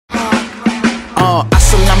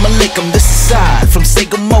Assalamu alaikum, this is Side from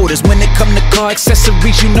Sega Motors. When it come to car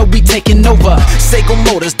accessories, you know we taking over.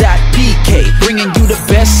 SehgalMotors.pk, bringing you the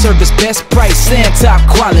best service, best price, and top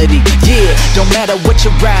quality. Yeah, don't matter what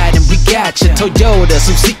you're riding, we got you. Toyota,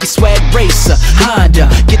 Suzuki Swag Racer, Honda,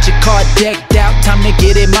 get your car decked out, time to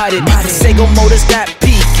get it modded.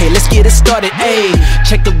 SehgalMotors.pk, let's get it started. Ayy,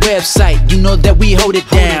 check the website, you know that we hold it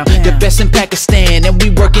down. The best in Pakistan, and we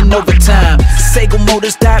working overtime.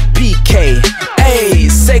 SehgalMotors.pk, ayy,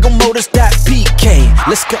 SehgalMotors.pk,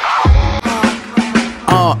 let's go.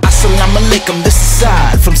 Assalamu alaikum, this is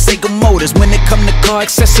Side from Sega Motors. When it come to car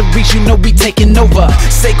accessories, you know we taking over.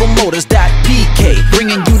 SehgalMotors.pk,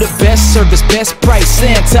 bringing you the best service, best price,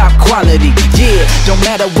 and top quality. Yeah, don't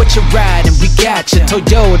matter what you're riding, we got you.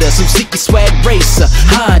 Toyota, Suzuki Swag Racer,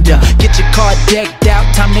 Honda, get your car decked out,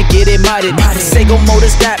 time to get it modded.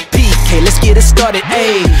 SehgalMotors.pk, let's get it started.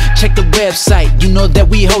 Ayy, check the website, you know that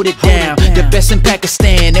we hold it down. The best in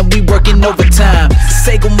Pakistan, and we working overtime.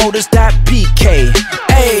 SehgalMotors.pk,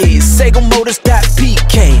 ayy,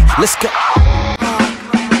 SehgalMotors.pk, let's go.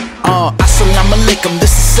 Assalamu alaikum,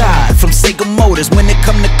 this is Side from Sega Motors. When it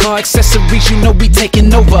come to car accessories, you know we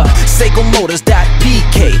taking over.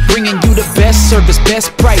 SehgalMotors.pk, bringing you the best service,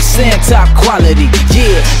 best price, and top quality.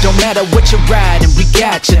 Yeah, don't matter what you're riding, we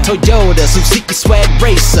got you. Toyota, Suzuki Swag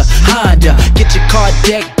Racer, Honda, get your car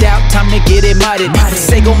decked out, time to get it modded.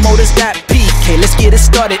 SehgalMotors.pk, let's get it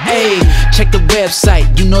started. Ayy, check the website,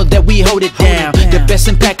 you know that we hold it down. The best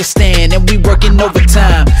in Pakistan, and we working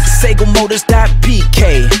overtime.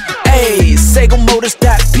 SehgalMotors.pk, ayy,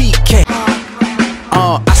 SehgalMotors.pk.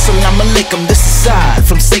 Assalamu alaikum, this is Side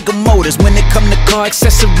from Sega Motors. When it come to car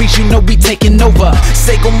accessories, you know we taking over.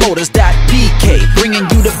 SehgalMotors.pk, bringing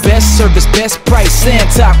you the best service, best price, and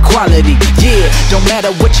top quality. Yeah, don't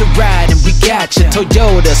matter what you're riding, we got you.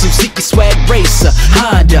 Toyota, Suzuki Swag Racer,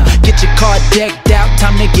 Honda, get your car decked out,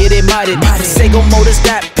 time to get it modded.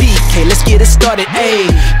 SehgalMotors.pk, let's get it started. Ayy,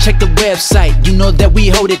 check the website, you know that we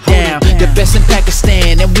hold it down. The best in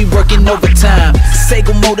Pakistan, and we working overtime.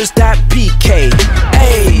 SehgalMotors.pk,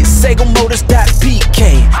 ayy, SehgalMotors.pk,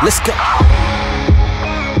 let's go.